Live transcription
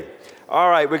All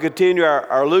right, we continue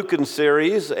our Lucan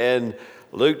series and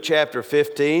Luke chapter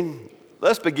 15.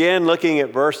 Let's begin looking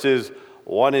at verses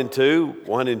 1 and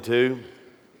 2.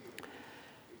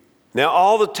 Now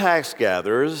all the tax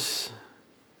gatherers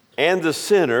and the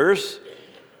sinners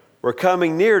were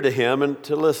coming near to him and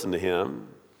to listen to him.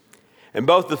 And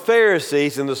both the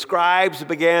Pharisees and the scribes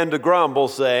began to grumble,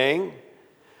 saying,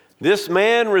 "This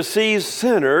man receives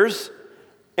sinners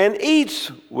and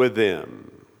eats with them."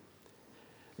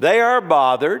 They are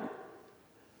bothered,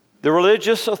 the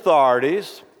religious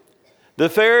authorities, the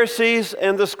Pharisees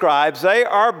and the scribes, they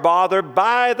are bothered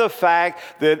by the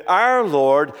fact that our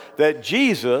Lord, that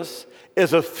Jesus,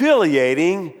 is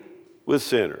affiliating with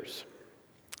sinners.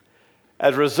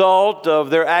 As a result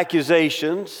of their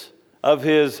accusations of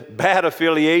his bad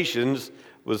affiliations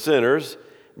with sinners,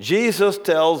 Jesus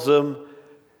tells them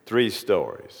 3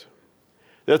 stories.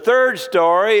 The third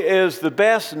story is the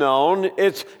best known.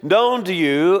 It's known to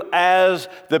you as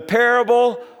the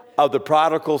parable of the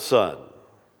prodigal son.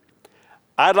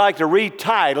 I'd like to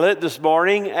retitle it this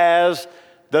morning as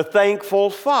the thankful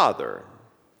father.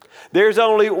 There's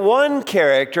only one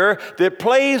character that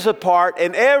plays a part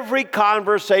in every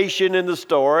conversation in the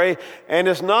story, and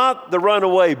it's not the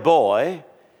runaway boy,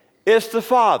 it's the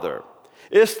father.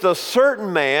 It's the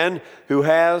certain man who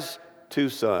has 2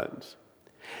 sons.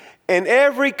 In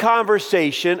every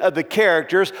conversation of the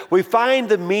characters, we find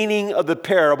the meaning of the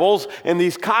parables in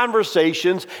these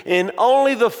conversations, and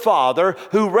only the Father,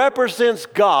 who represents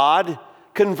God,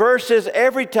 converses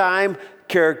every time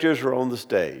characters are on the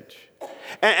stage.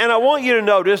 And I want you to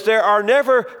notice there are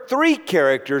never 3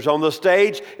 characters on the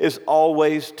stage, it's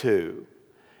always 2.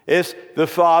 It's the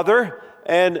Father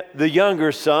and the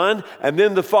younger son, and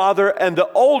then the father and the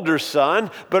older son,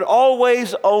 but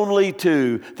always only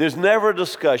 2. There's never a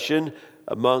discussion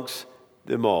amongst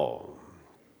them all.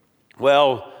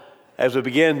 Well, as we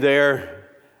begin there,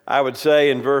 I would say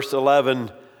in verse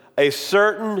 11, a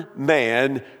certain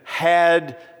man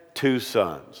had 2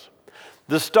 sons.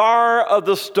 The star of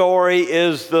the story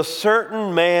is the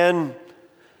certain man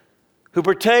who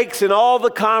partakes in all the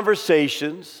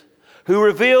conversations, who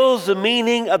reveals the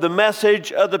meaning of the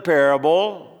message of the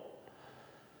parable.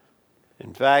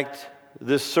 In fact,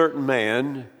 this certain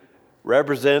man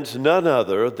represents none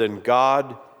other than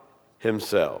God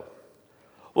himself.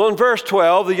 Well, in verse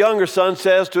 12, the younger son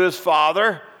says to his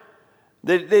father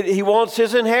that he wants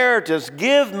his inheritance.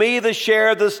 "Give me the share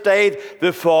of the estate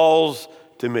that falls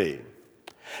to me."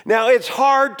 Now, it's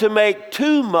hard to make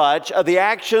too much of the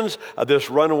actions of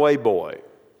this runaway boy.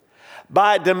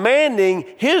 By demanding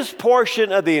his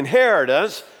portion of the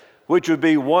inheritance, which would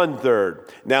be 1/3.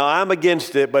 Now, I'm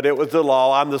against it, but it was the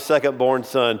law. I'm the second-born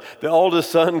son. The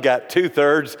oldest son got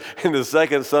 2/3, and the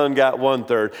second son got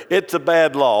 1/3. It's a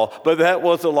bad law, but that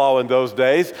was the law in those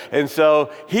days. And so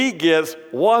he gets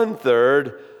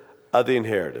 1/3 of the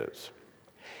inheritance.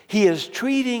 He is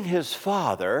treating his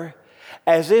father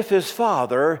as if his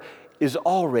father is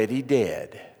already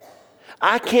dead.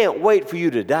 I can't wait for you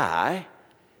to die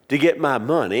to get my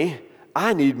money.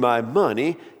 I need my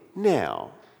money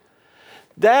now.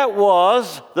 That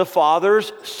was the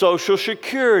father's social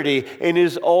security in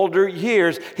his older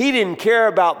years. He didn't care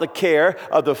about the care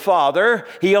of the father.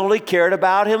 He only cared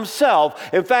about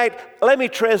himself. In fact, let me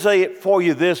translate it for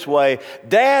you this way.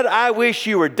 Dad, I wish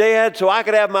you were dead so I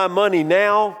could have my money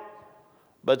now.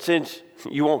 But since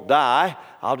you won't die,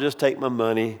 I'll just take my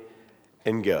money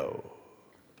and go.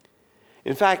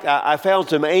 In fact, I found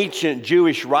some ancient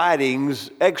Jewish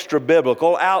writings,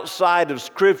 extra-biblical, outside of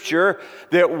Scripture,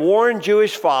 that warn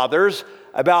Jewish fathers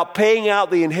about paying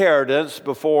out the inheritance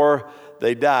before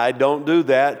they die. Don't do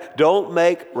that. Don't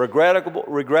make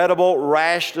regrettable,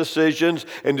 rash decisions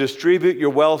and distribute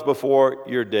your wealth before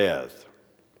your death.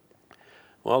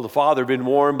 Well, the father had been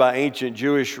warned by ancient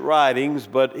Jewish writings,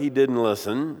 but he didn't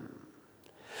listen.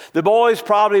 The boy's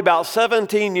probably about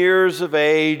 17 years of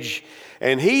age,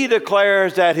 and he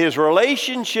declares that his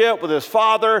relationship with his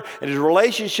father and his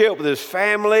relationship with his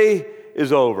family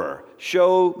is over.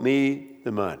 Show me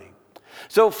the money.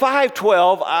 So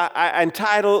 5:12, I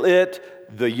entitle it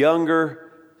The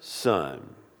Younger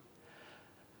Son.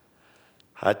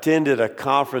 I attended a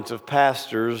conference of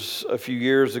pastors a few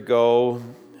years ago,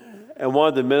 and one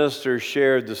of the ministers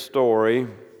shared the story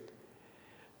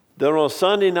that on a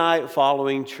Sunday night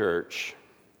following church,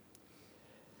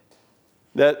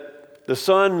 that the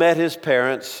son met his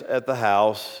parents at the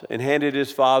house and handed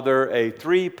his father a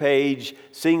 3-page,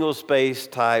 single-space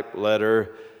type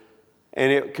letter,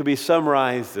 and it could be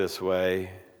summarized this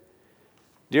way: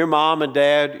 "Dear Mom and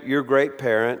Dad, you're great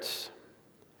parents,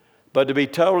 but to be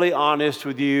totally honest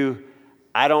with you,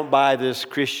 I don't buy this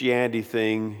Christianity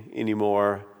thing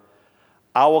anymore.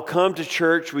 I will come to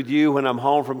church with you when I'm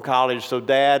home from college so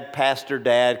Pastor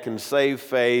Dad can save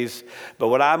face. But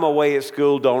when I'm away at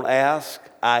school, don't ask.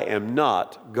 I am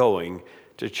not going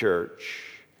to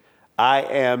church. I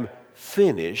am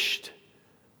finished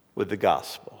with the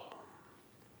gospel.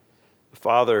 The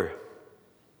father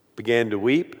began to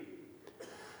weep.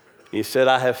 He said,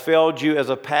 I have failed you as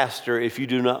a pastor if you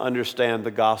do not understand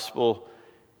the gospel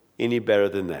any better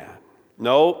than that.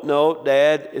 No,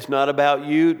 Dad, it's not about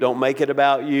you. Don't make it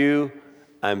about you.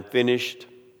 I'm finished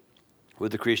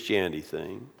with the Christianity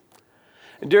thing.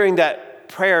 And during that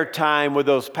prayer time with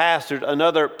those pastors,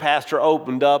 another pastor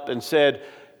opened up and said,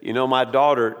 my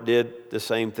daughter did the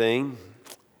same thing.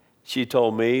 She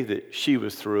told me that she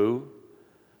was through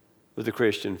with the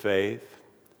Christian faith.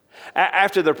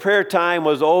 After the prayer time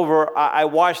was over, I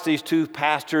watched these two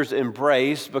pastors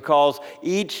embrace because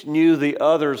each knew the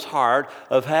other's heart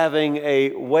of having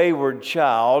a wayward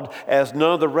child, as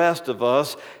none of the rest of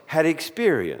us had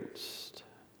experienced.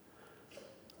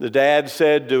 The dad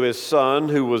said to his son,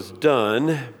 who was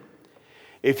done,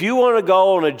 if you want to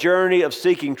go on a journey of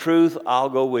seeking truth, I'll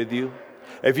go with you.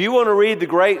 If you want to read the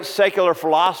great secular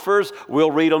philosophers,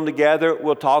 we'll read them together.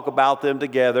 We'll talk about them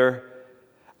together.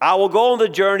 I will go on the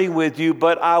journey with you,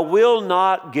 but I will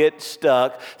not get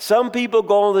stuck. Some people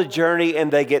go on the journey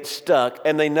and they get stuck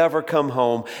and they never come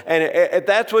home. And if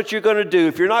that's what you're going to do,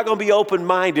 if you're not going to be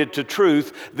open-minded to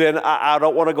truth, then I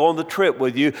don't want to go on the trip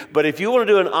with you. But if you want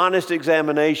to do an honest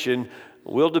examination,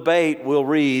 we'll debate, we'll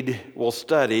read, we'll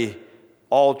study.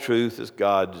 All truth is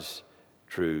God's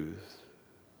truth.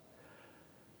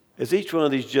 As each one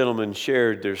of these gentlemen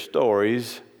shared their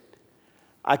stories,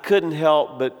 I couldn't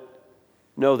help but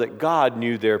know that God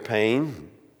knew their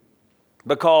pain,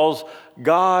 because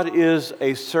God is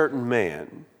a certain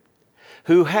man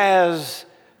who has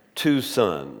two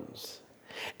sons.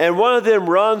 And one of them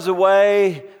runs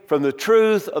away from the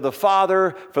truth of the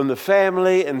father, from the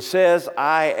family, and says,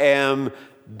 I am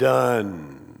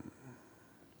done.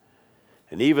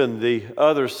 And even the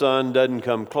other son doesn't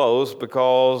come close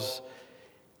because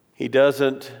he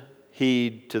doesn't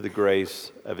heed to the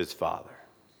grace of his father.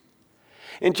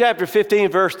 In chapter 15,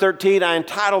 verse 13, I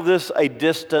entitled this A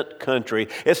Distant Country.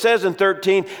 It says in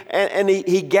 13, and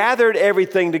he gathered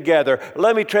everything together.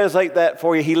 Let me translate that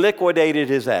for you. He liquidated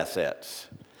his assets.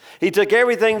 He took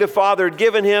everything the father had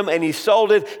given him and he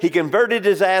sold it. He converted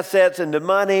his assets into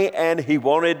money, and he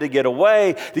wanted to get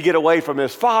away from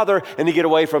his father and to get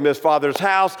away from his father's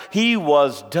house. He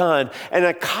was done. An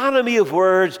economy of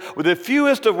words with the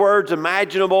fewest of words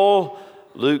imaginable.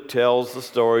 Luke tells the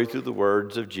story through the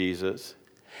words of Jesus.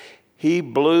 He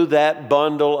blew that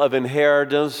bundle of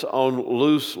inheritance on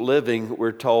loose living,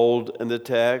 we're told in the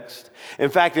text.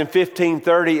 In fact, in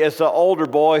 1530, it's the older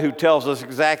boy who tells us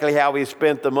exactly how he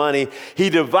spent the money. He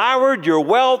devoured your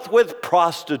wealth with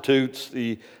prostitutes,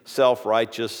 the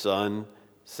self-righteous son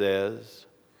says.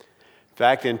 In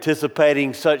fact,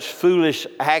 anticipating such foolish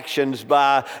actions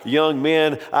by young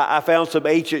men, I found some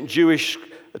ancient Jewish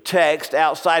text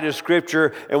outside of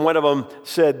Scripture, and one of them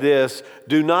said this: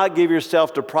 do not give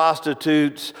yourself to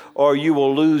prostitutes or you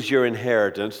will lose your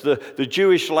inheritance. The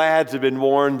Jewish lads have been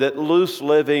warned that loose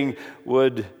living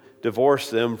would divorce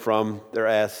them from their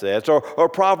assets. Or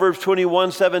Proverbs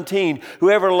 21:17,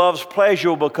 whoever loves pleasure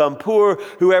will become poor,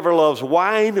 whoever loves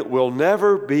wine will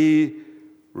never be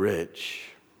rich.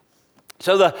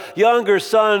 So the younger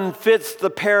son fits the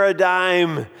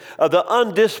paradigm of the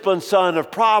undisciplined son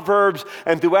of Proverbs,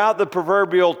 and throughout the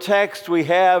proverbial text we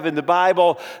have in the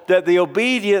Bible that the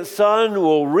obedient son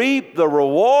will reap the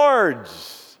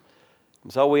rewards.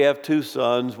 And so we have two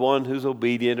sons, one who's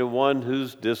obedient and one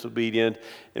who's disobedient,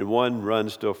 and one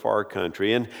runs to a far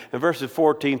country. And in verses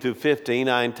 14 through 15,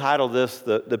 I entitled this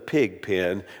the pig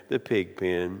pen, the pig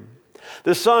pen.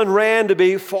 The son ran to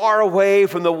be far away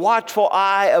from the watchful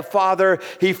eye of father.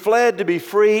 He fled to be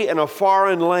free in a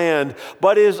foreign land.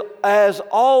 But as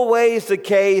always the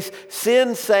case,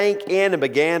 sin sank in and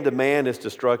began to demand its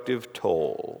destructive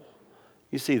toll.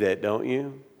 You see that, don't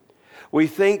you? We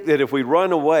think that if we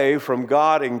run away from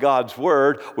God and God's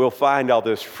Word, we'll find all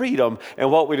this freedom.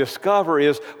 And what we discover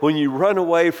is when you run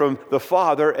away from the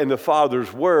Father and the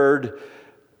Father's Word,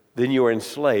 then you are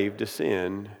enslaved to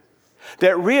sin.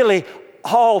 That really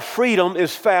all freedom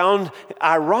is found,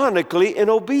 ironically,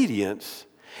 in obedience.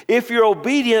 If you're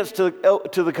obedient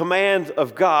to the commands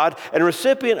of God and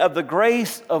recipient of the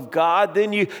grace of God,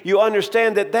 then you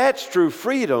understand that that's true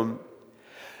freedom.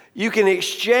 You can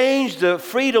exchange the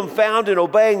freedom found in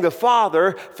obeying the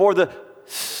Father for the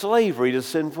slavery to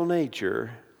sinful nature.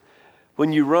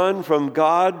 When you run from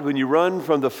God, when you run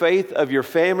from the faith of your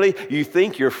family, you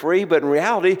think you're free, but in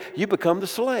reality, you become the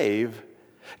slave.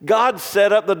 God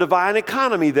set up the divine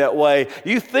economy that way.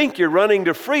 You think you're running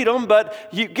to freedom, but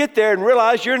you get there and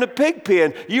realize you're in a pig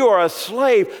pen. You are a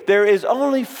slave. There is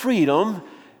only freedom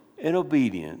in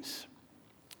obedience.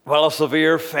 Well, a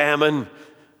severe famine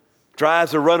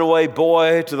drives a runaway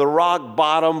boy to the rock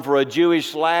bottom for a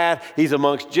Jewish lad. He's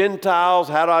amongst Gentiles.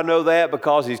 How do I know that?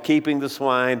 Because he's keeping the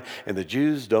swine, and the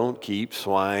Jews don't keep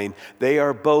swine. They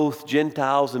are both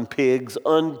Gentiles and pigs,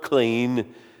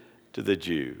 unclean to the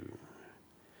Jew.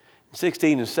 In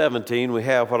 16 and 17, we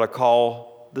have what I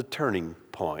call the turning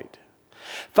point.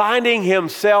 Finding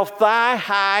himself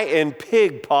thigh-high in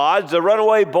pig pods, the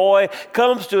runaway boy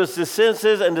comes to his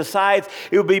senses and decides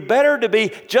it would be better to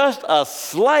be just a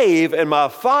slave in my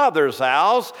father's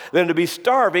house than to be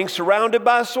starving surrounded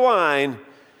by swine.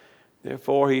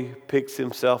 Therefore, he picks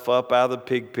himself up out of the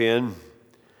pig pen.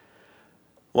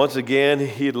 Once again,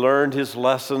 he learned his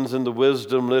lessons in the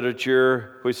wisdom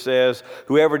literature, which says,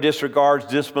 whoever disregards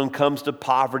discipline comes to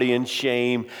poverty and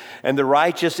shame, and the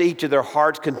righteous eat to their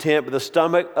heart's content, but the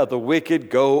stomach of the wicked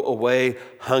go away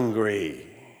hungry.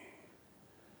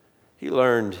 He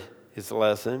learned his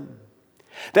lesson.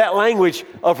 That language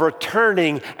of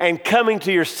returning and coming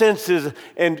to your senses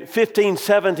in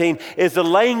 15:17 is the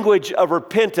language of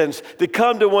repentance. To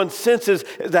come to one's senses,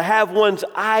 to have one's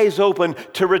eyes open,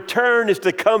 to return is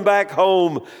to come back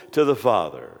home to the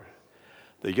Father.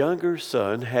 The younger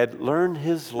son had learned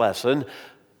his lesson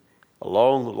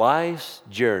along life's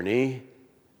journey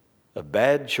of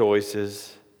bad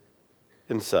choices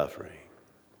and suffering.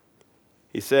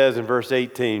 He says in verse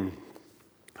 18,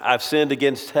 I've sinned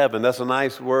against heaven. That's a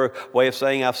nice way of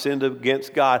saying I've sinned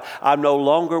against God. I'm no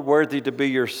longer worthy to be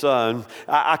your son.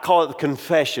 I call it the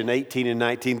confession, 18 and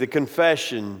 19. The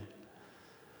confession.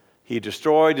 He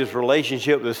destroyed his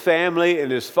relationship with his family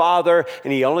and his father,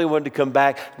 and he only wanted to come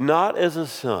back not as a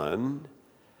son,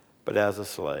 but as a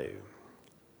slave.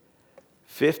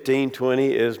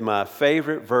 15:20 is my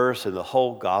favorite verse in the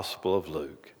whole Gospel of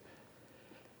Luke.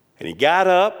 And he got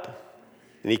up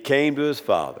and he came to his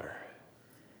father.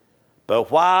 But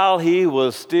while he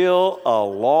was still a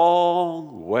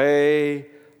long way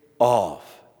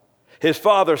off, his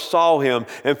father saw him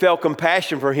and felt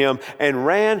compassion for him and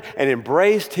ran and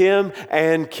embraced him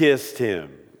and kissed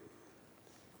him.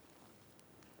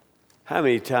 How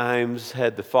many times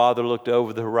had the father looked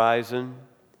over the horizon?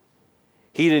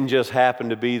 He didn't just happen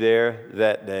to be there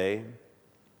that day.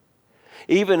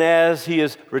 Even as he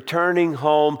is returning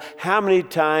home, how many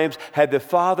times had the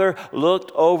father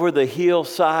looked over the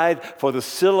hillside for the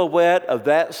silhouette of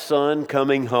that son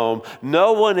coming home?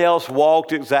 No one else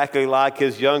walked exactly like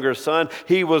his younger son.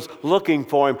 He was looking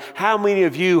for him. How many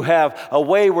of you have a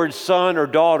wayward son or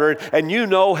daughter, and you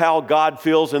know how God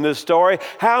feels in this story?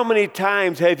 How many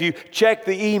times have you checked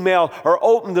the email or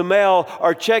opened the mail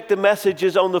or checked the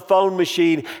messages on the phone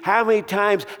machine? How many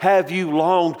times have you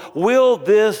longed, will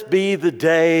this be the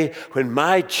day when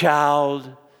my child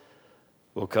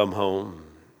will come home?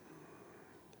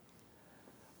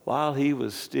 While he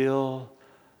was still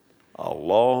a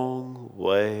long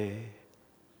way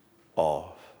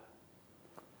off.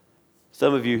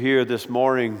 Some of you here this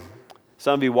morning,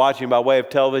 some of you watching by way of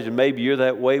television, maybe you're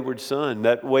that wayward son,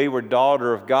 that wayward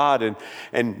daughter of God,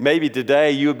 and maybe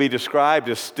today you would be described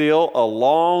as still a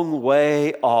long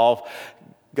way off.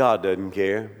 God doesn't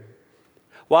care.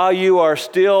 While you are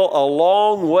still a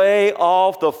long way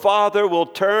off, the Father will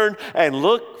turn and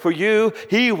look for you.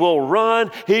 He will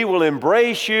run. He will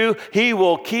embrace you. He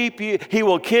will keep you. He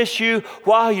will kiss you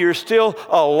while you're still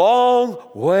a long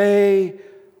way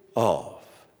off.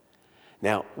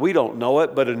 Now, we don't know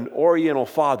it, but an Oriental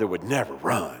father would never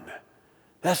run.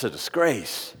 That's a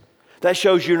disgrace. That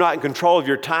shows you're not in control of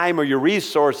your time or your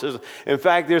resources. In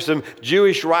fact, there's some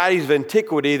Jewish writings of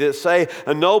antiquity that say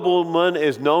a nobleman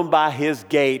is known by his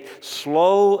gait,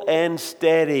 slow and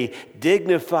steady,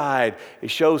 dignified.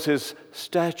 It shows his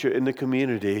stature in the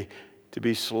community to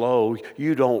be slow.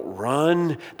 You don't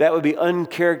run. That would be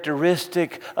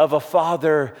uncharacteristic of a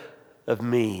father of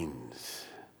means.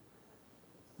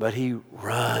 But he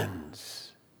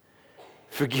runs.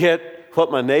 Forget what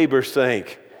my neighbors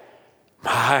think.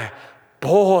 My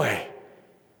boy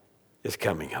is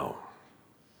coming home.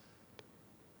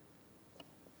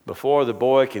 Before the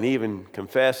boy can even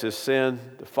confess his sin,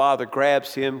 the father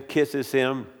grabs him, kisses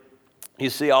him.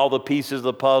 You see all the pieces of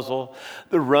the puzzle: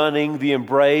 the running, the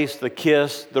embrace, the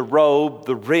kiss, the robe,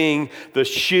 the ring, the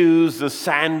shoes, the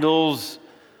sandals,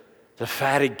 the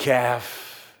fatted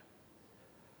calf.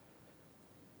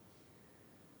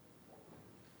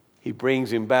 He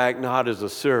brings him back not as a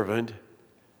servant,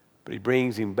 but he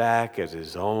brings him back as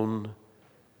his own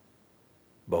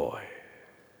boy.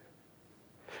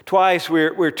 Twice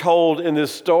we're told in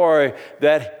this story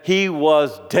that he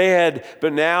was dead,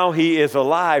 but now he is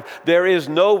alive. There is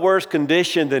no worse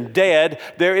condition than dead.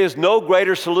 There is no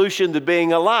greater solution than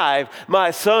being alive.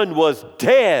 My son was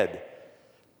dead,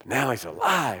 but now he's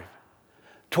alive.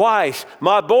 Twice,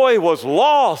 my boy was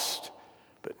lost,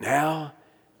 but now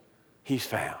he's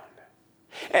found.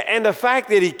 And the fact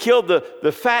that he killed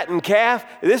the fattened calf,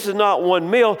 this is not one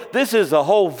meal. This is the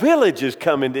whole village is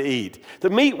coming to eat. The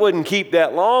meat wouldn't keep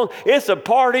that long. It's a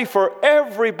party for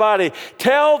everybody.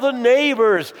 Tell the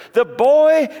neighbors, the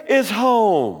boy is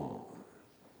home.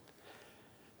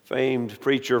 Famed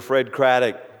preacher Fred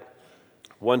Craddock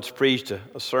once preached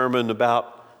a sermon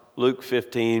about Luke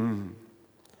 15.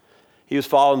 He was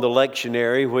following the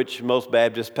lectionary, which most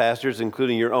Baptist pastors,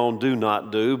 including your own, do not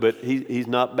do, but he's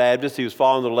not Baptist. He was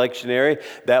following the lectionary.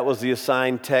 That was the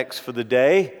assigned text for the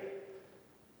day.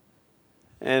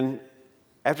 And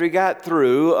after he got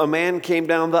through, a man came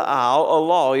down the aisle, a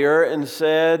lawyer, and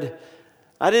said,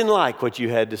 "I didn't like what you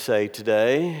had to say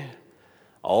today."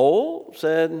 "Oh,"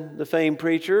 said the famed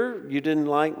preacher, "you didn't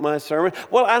like my sermon?"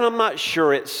 "Well, and I'm not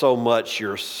sure it's so much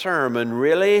your sermon,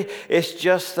 really. It's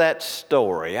just that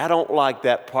story. I don't like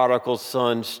that prodigal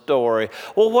son story."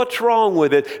 "Well, what's wrong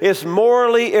with it?" "It's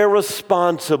morally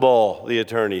irresponsible," the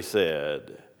attorney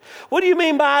said. "What do you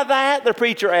mean by that?" the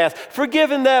preacher asked.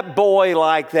 "Forgiving that boy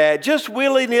like that, just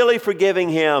willy-nilly forgiving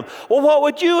him." "Well, what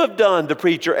would you have done?" the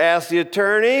preacher asked the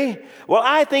attorney. "Well,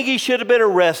 I think he should have been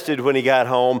arrested when he got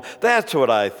home. That's what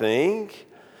I think."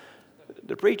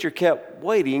 The preacher kept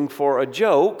waiting for a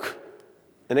joke,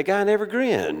 and the guy never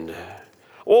grinned.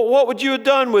 "Well, what would you have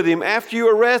done with him after you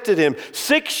arrested him?"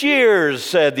 6 years,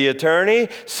 said the attorney.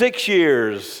 6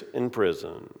 years in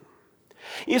prison.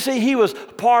 You see, he was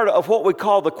part of what we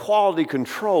call the quality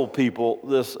control people,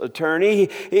 this attorney.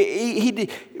 He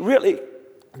really,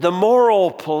 the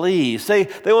moral police. They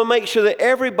will make sure that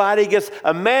everybody gets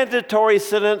a mandatory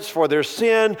sentence for their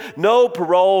sin, no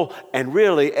parole, and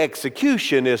really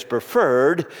execution is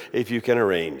preferred if you can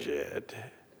arrange it.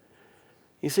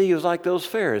 You see, he was like those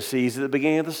Pharisees at the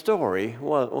beginning of the story.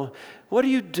 What are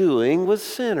you doing with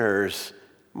sinners?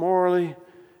 Morally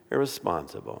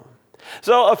irresponsible.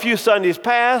 So a few Sundays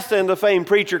passed, and the famed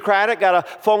preacher Craddock got a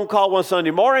phone call one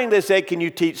Sunday morning. They said, "Can you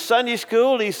teach Sunday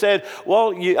school?" He said,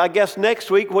 "Well, I guess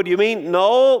next week." "What do you mean?"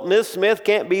 "No, Miss Smith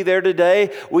can't be there today.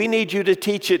 We need you to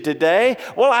teach it today."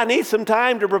 "Well, I need some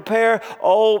time to prepare."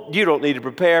 "Oh, you don't need to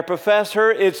prepare, Professor.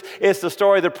 It's the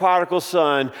story of the prodigal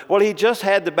son." Well, he just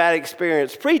had the bad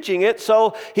experience preaching it,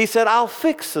 so he said, "I'll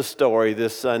fix the story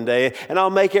this Sunday, and I'll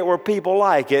make it where people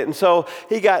like it." And so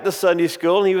he got to Sunday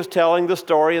school, and he was telling the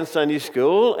story in Sunday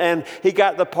school, and he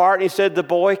got the part, and he said the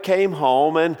boy came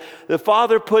home, and the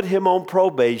father put him on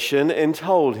probation and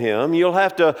told him, "You'll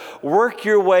have to work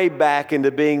your way back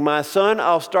into being my son.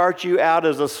 I'll start you out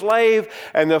as a slave."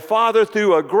 And the father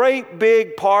threw a great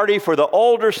big party for the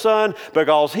older son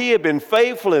because he had been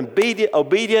faithful and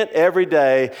obedient every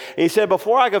day. And he said,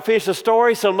 before I could finish the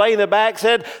story, some lady in the back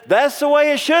said, "That's the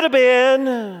way it should have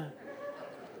been."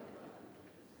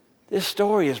 This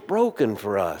story is broken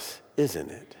for us, isn't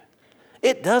it?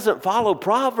 It doesn't follow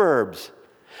Proverbs.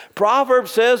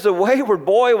 Proverbs says the wayward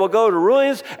boy will go to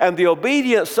ruins, and the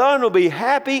obedient son will be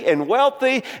happy and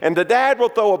wealthy, and the dad will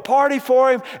throw a party for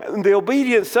him, and the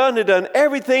obedient son had done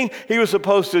everything he was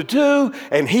supposed to do,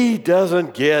 and he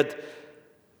doesn't get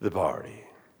the party.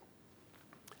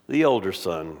 The older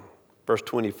son, verse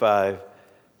 25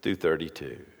 through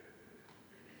 32.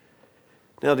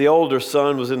 Now the older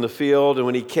son was in the field, and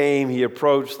when he came, he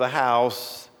approached the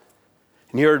house,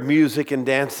 and he heard music and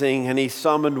dancing, and he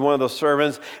summoned one of the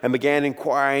servants and began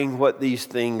inquiring what these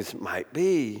things might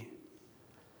be.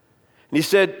 And he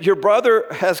said, "Your brother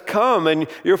has come, and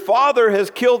your father has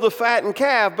killed the fattened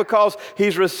calf because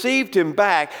he's received him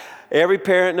back." Every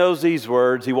parent knows these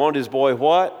words. He wanted his boy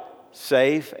what?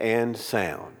 Safe and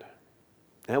sound.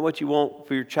 Isn't that what you want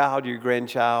for your child, your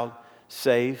grandchild?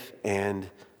 Safe and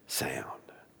sound.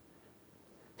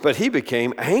 But he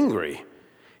became angry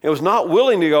and was not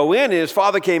willing to go in. And his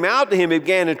father came out to him and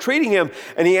began entreating him.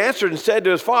 And he answered and said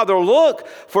to his father, "Look,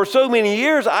 for so many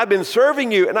years I've been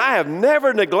serving you, and I have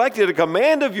never neglected a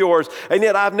command of yours, and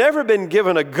yet I've never been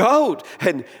given a goat.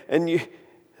 And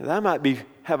I might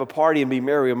have a party and be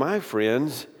merry with my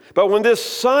friends. But when this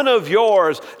son of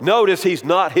yours," notice he's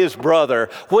not his brother,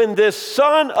 "when this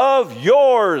son of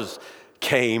yours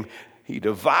came, he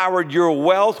devoured your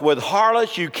wealth with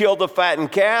harlots. You killed the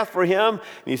fattened calf for him." And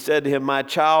he said to him, "My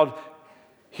child,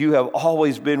 You have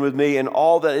always been with me, and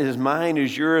all that is mine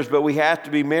is yours, but we have to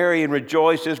be merry and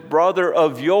rejoice. This brother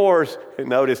of yours,"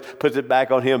 notice, puts it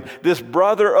back on him, "this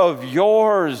brother of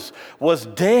yours was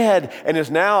dead and is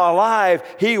now alive.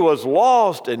 He was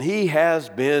lost and he has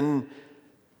been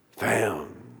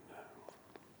found."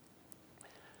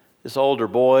 This older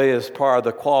boy is part of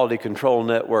the quality control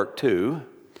network too.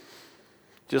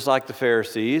 Just like the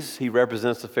Pharisees, he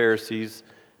represents the Pharisees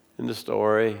in the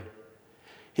story.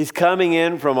 He's coming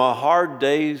in from a hard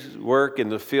day's work in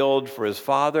the field for his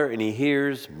father, and he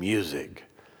hears music.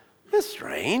 That's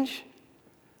strange.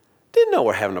 Didn't know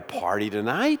we're having a party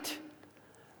tonight.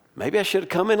 Maybe I should have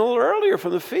come in a little earlier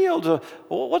from the field.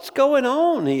 Well, what's going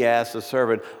on? He asked the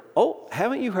servant. "Oh,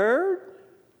 haven't you heard?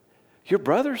 Your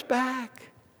brother's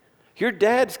back. Your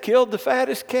dad's killed the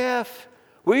fattest calf.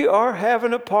 We are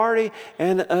having a party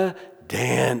and a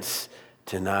dance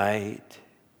tonight."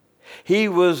 He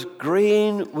was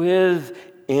green with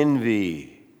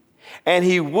envy, and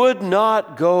he would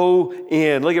not go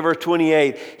in. Look at verse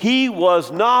 28. He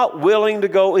was not willing to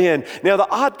go in. Now, the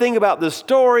odd thing about this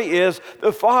story is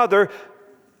the father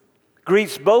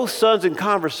greets both sons in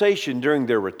conversation during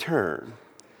their return.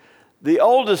 The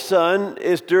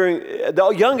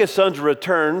youngest son's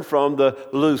return from the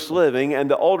loose living, and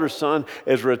the older son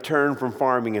is returned from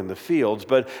farming in the fields.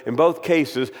 But in both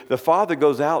cases, the father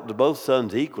goes out to both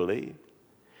sons equally.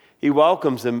 He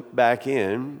welcomes them back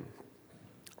in.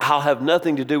 "I'll have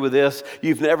nothing to do with this.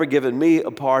 You've never given me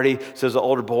a party," says the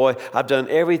older boy. "I've done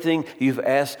everything you've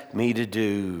asked me to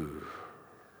do."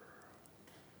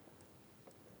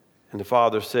 And the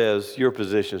father says, "Your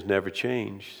position's never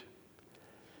changed.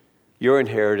 Your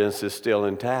inheritance is still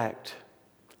intact.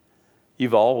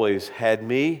 You've always had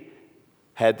me,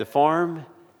 had the farm,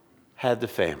 had the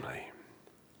family.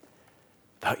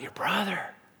 But your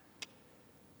brother,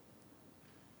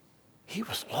 he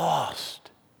was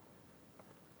lost.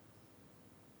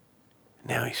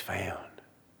 Now he's found.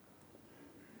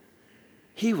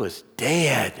 He was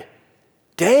dead.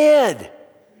 Dead.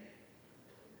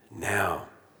 Now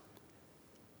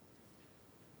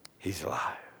he's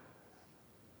alive."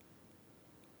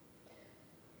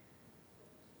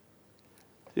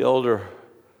 The older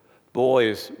boy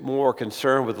is more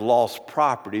concerned with lost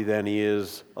property than he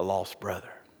is a lost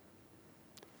brother.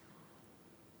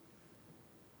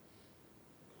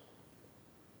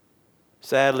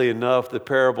 Sadly enough, the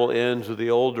parable ends with the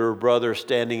older brother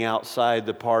standing outside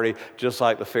the party, just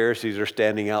like the Pharisees are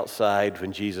standing outside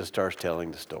when Jesus starts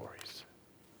telling the stories.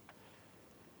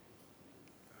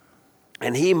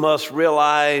 And he must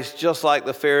realize, just like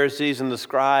the Pharisees and the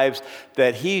scribes,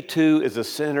 that he too is a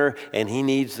sinner and he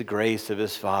needs the grace of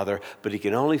his Father, but he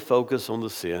can only focus on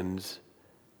the sins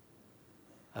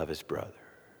of his brother.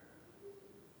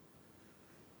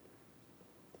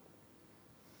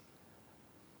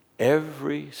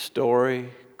 Every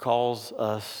story calls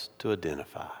us to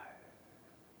identify.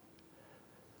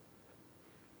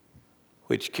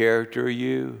 Which character are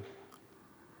you?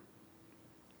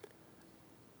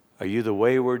 Are you the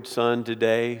wayward son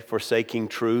today, forsaking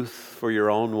truth for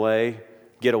your own way?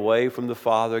 Get away from the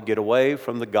Father. Get away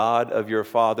from the God of your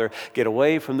father. Get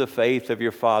away from the faith of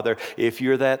your father. If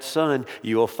you're that son,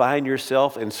 you will find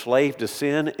yourself enslaved to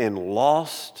sin and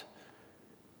lost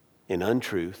in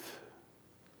untruth.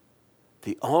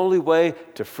 The only way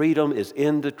to freedom is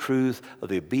in the truth of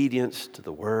the obedience to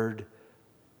the Word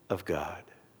of God.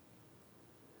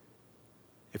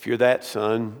 If you're that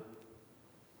son,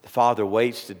 the Father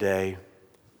waits today,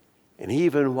 and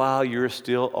even while you're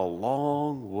still a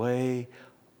long way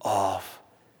off,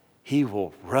 He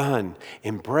will run,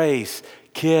 embrace,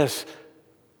 kiss,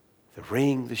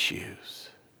 wring the shoes.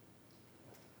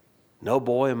 No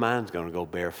boy of mine's going to go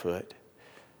barefoot,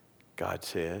 God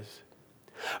says.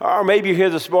 Or maybe you're here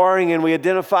this morning and we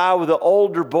identify with the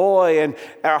older boy, and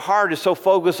our heart is so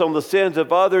focused on the sins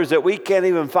of others that we can't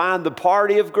even find the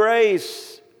party of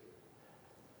grace.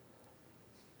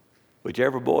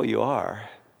 Whichever boy you are,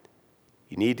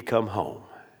 you need to come home.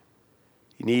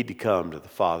 You need to come to the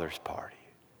Father's party.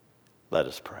 Let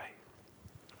us pray.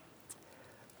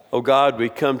 Oh God, we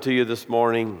come to you this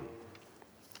morning.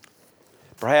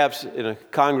 Perhaps in a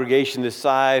congregation this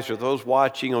size or those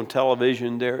watching on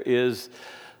television, there is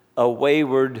a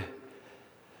wayward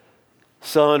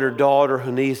son or daughter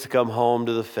who needs to come home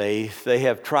to the faith. They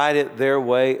have tried it their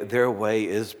way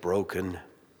is broken.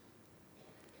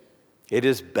 It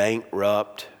is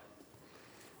bankrupt.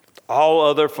 All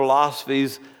other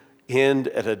philosophies end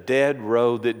at a dead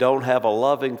road that don't have a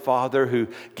loving Father who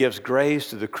gives grace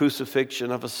to the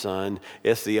crucifixion of a son.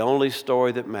 It's the only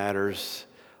story that matters.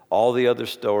 All the other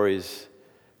stories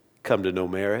come to no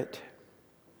merit.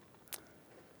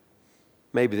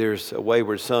 Maybe there's a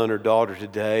wayward son or daughter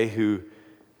today who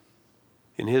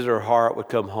in his or her heart would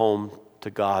come home to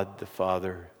God the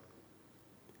Father.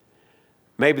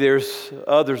 Maybe there's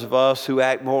others of us who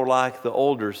act more like the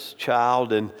older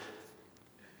child, and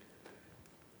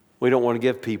we don't want to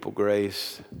give people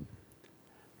grace.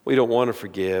 We don't want to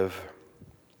forgive.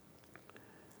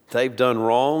 They've done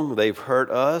wrong, they've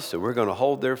hurt us, and we're going to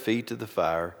hold their feet to the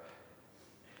fire.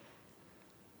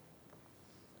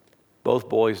 Both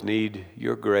boys need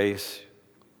your grace.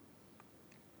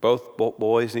 Both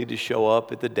boys need to show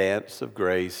up at the dance of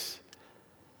grace,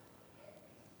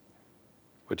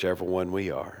 whichever one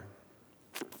we are.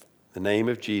 In the name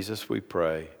of Jesus we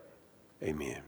pray. Amen.